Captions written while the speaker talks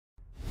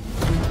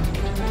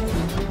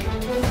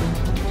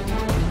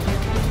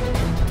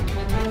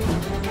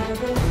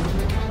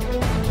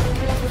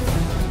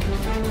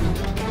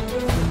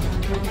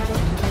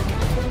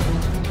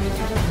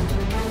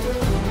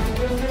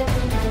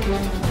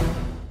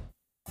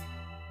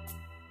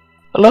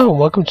Hello and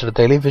welcome to the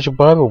Daily Visual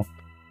Bible.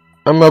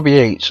 I'm Robbie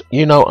Yates.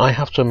 You know, I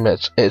have to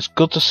admit, it's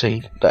good to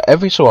see that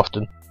every so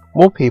often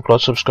more people are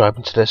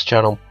subscribing to this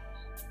channel.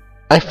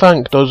 I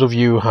thank those of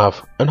you who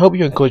have, and hope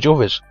you encourage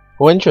others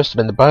who are interested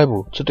in the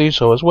Bible to do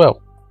so as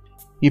well.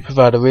 You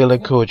provide a real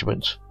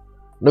encouragement,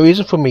 and a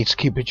reason for me to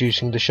keep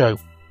producing the show.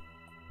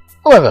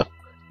 However,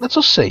 let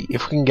us see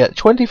if we can get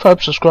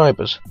 25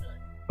 subscribers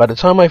by the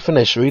time I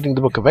finish reading the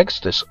book of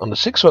Exodus on the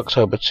 6th of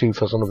October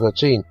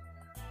 2013.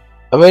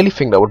 I really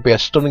think that would be a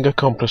stunning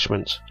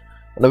accomplishment,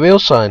 and a real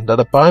sign that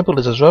the Bible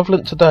is as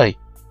relevant today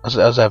as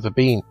it has ever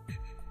been.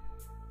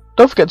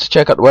 Don't forget to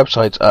check out the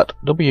website at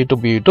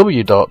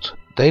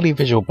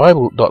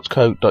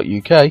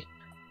www.dailyvisualbible.co.uk,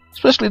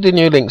 especially the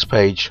new links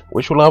page,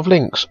 which will have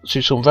links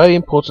to some very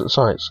important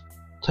sites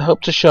to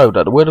help to show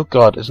that the Word of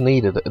God is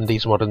needed in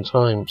these modern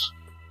times.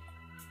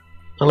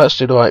 And let's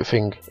do the right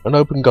thing and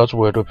open God's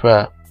Word with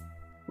prayer.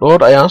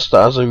 Lord, I ask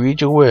that as I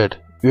read your Word,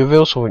 you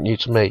reveal something new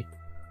to me.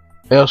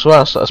 I also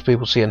ask that as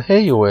people see and hear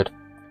your word,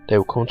 they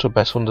will come to a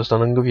better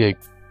understanding of you.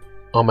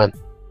 Amen.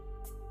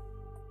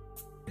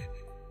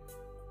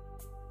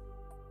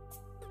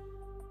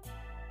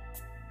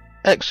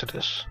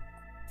 Exodus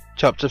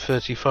chapter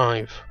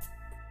 35.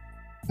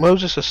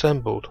 Moses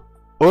assembled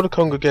all the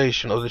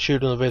congregation of the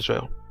children of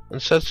Israel,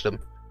 and said to them,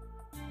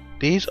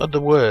 These are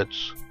the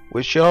words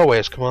which Yahweh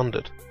has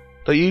commanded,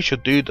 that you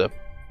should do them.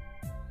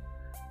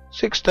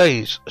 6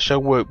 days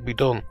shall work be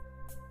done.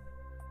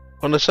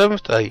 On the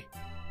 7th day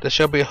there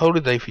shall be a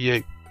holy day for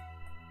you,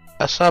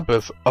 a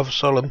Sabbath of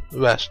solemn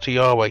rest to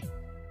Yahweh.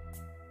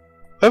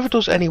 Whoever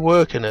does any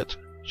work in it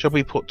shall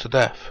be put to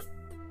death.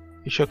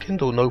 You shall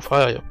kindle no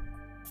fire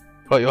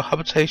about your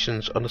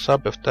habitations on the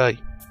Sabbath day.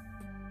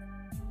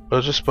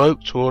 Moses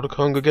spoke to all the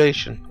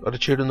congregation of the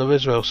children of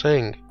Israel,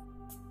 saying,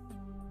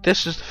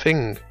 This is the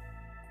thing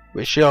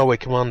which Yahweh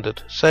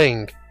commanded,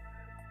 saying,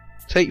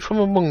 Take from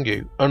among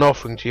you an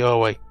offering to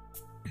Yahweh.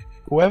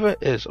 Whoever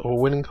is of a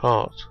willing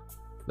heart,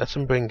 let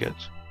him bring it.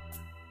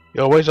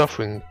 Yahweh's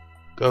offering: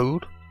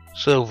 gold,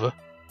 silver,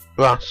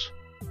 brass,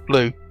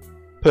 blue,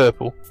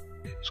 purple,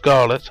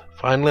 scarlet,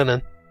 fine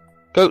linen,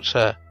 goat's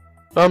hair,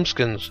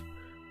 lambskins,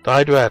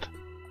 dyed red,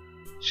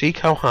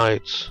 sea-cow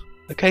hides,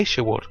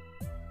 acacia wood,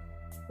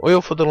 oil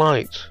for the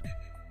light,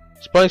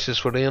 spices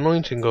for the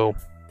anointing oil,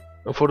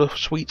 and for the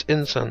sweet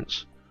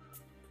incense,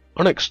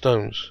 onyx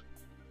stones,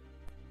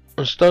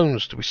 and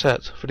stones to be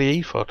set for the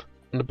ephod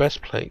and the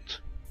breastplate.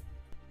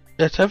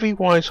 Let every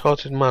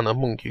wise-hearted man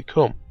among you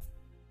come,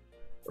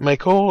 and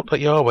make all that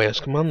Yahweh has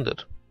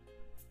commanded: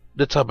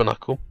 the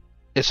tabernacle,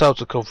 its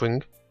outer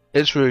covering,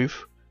 its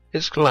roof,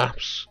 its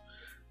clasps,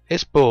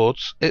 its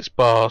boards, its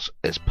bars,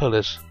 its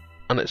pillars,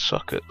 and its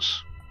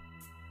sockets,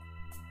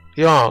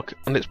 the ark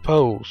and its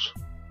poles,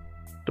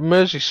 the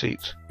mercy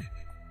seat,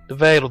 the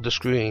veil of the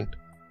screen,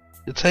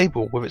 the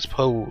table with its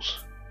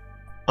poles,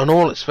 and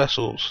all its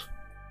vessels,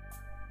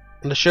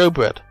 and the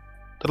showbread,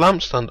 the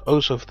lampstand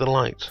also for the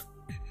light,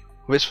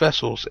 with its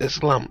vessels,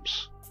 its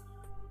lamps,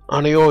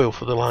 and the oil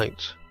for the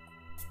light,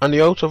 and the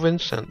altar of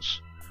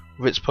incense,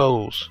 with its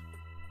poles,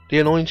 the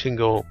anointing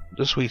oil,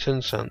 the sweet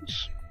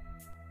incense,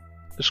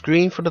 the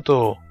screen for the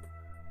door,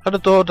 at the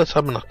door of the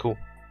tabernacle,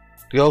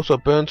 the altar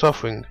of burnt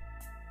offering,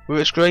 with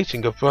its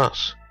grating of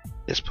brass,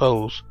 its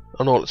poles,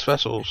 and all its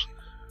vessels,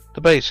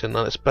 the basin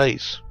and its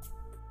base,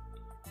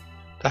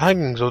 the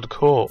hangings of the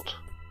court,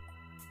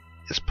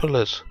 its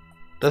pillars,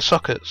 their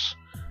sockets,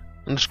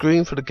 and the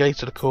screen for the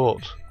gate of the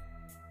court,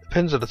 the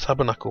pins of the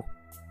tabernacle,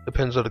 the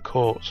pins of the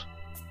court,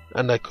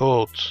 and their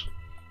cords,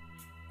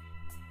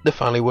 the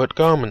finely worked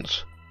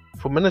garments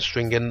for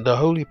ministering in the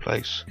holy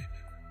place,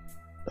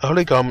 the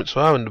holy garments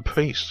of Aaron the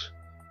priest,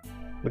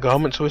 the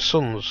garments of his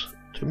sons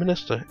to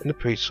minister in the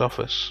priest's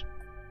office.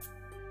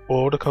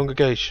 All the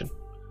congregation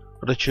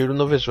of the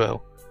children of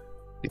Israel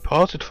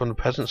departed from the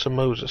presence of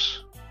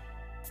Moses.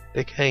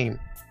 They came,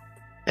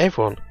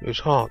 everyone whose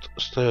heart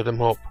stirred them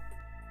up,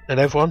 and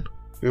everyone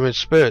who in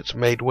spirit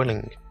made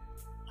willing,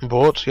 and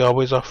brought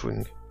Yahweh's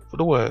offering for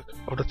the work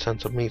of the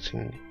tent of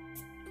meeting,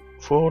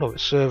 for all of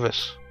its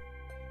service,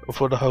 and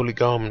for the holy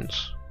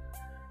garments.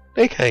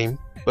 They came,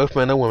 both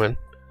men and women,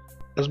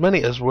 as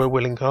many as were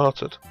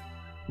willing-hearted,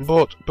 and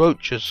brought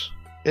brooches,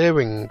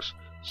 earrings,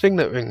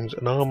 signet rings,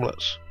 and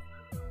armlets,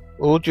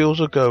 all jewels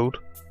of gold,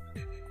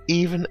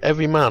 even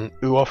every man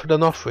who offered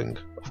an offering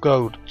of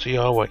gold to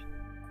Yahweh.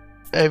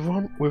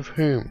 Everyone with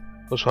whom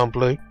was found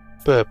blue,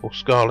 purple,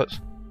 scarlet,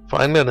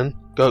 fine linen,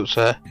 goat's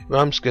hair,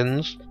 ram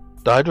skins,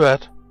 dyed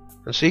red,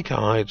 and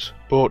sea-cow hides,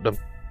 brought them.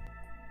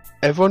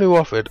 Everyone who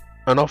offered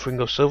an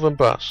offering of silver and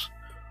brass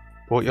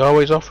brought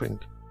Yahweh's offering,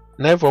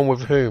 and everyone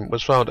with whom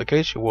was found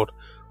acacia wood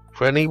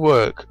for any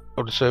work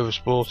of the service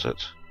brought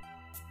it.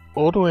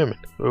 All the women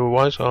who were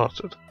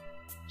wise-hearted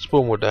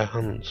spun with their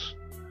hands,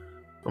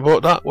 and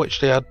brought that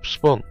which they had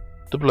spun,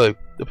 the blue,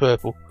 the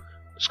purple,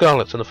 the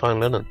scarlet, and the fine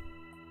linen.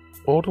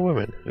 All the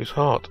women whose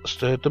heart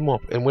stirred them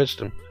up in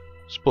wisdom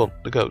spun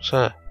the goat's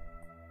hair.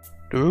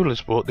 The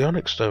rulers brought the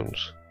onyx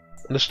stones,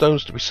 and the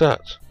stones to be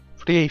set,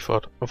 for the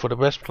ephod and for the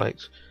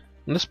breastplate,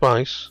 and the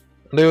spice,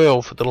 and the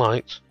oil for the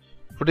light,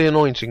 for the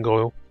anointing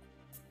oil,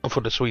 and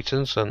for the sweet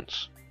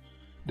incense.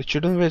 The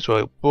children of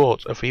Israel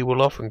brought a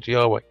freewill offering to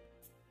Yahweh,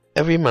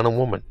 every man and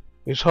woman,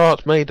 whose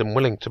heart made them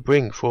willing to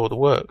bring forward the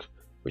work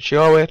which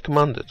Yahweh had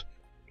commanded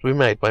to be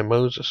made by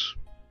Moses.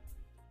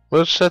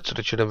 Moses said to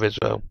the children of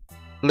Israel,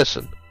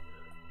 Listen,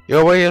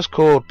 Yahweh has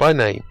called by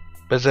name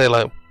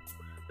Bezalel,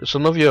 the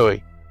son of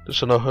Uri, the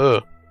son of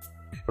Hur,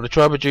 of the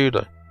tribe of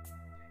Judah.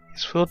 He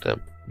has filled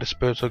them with the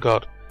Spirit of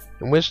God,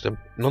 in wisdom,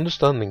 in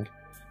understanding,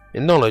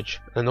 in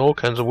knowledge, and in all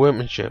kinds of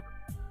workmanship,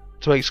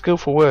 to make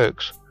skillful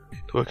works,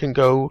 to work in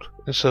gold,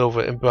 in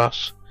silver, in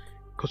brass,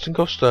 cutting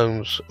of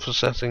stones for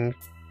setting,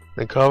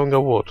 and carving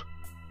of wood,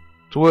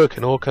 to work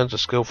in all kinds of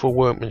skillful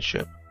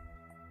workmanship.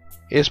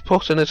 He has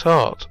put in his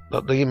heart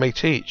that he may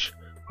teach,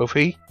 both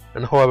he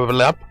and Horeb,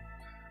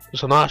 the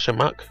son of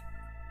Ashimach,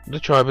 of the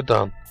tribe of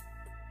Dan.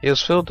 He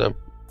has filled them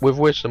with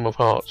wisdom of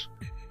heart,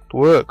 to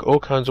work all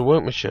kinds of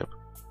workmanship,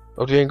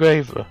 of the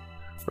engraver,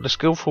 of the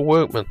skillful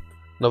workman,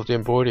 and of the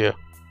embroiderer,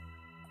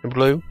 in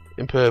blue,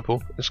 in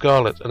purple, in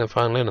scarlet, and in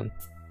fine linen,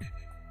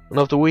 and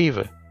of the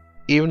weaver,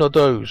 even of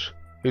those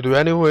who do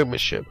any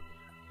workmanship,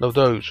 and of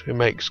those who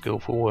make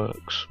skillful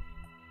works.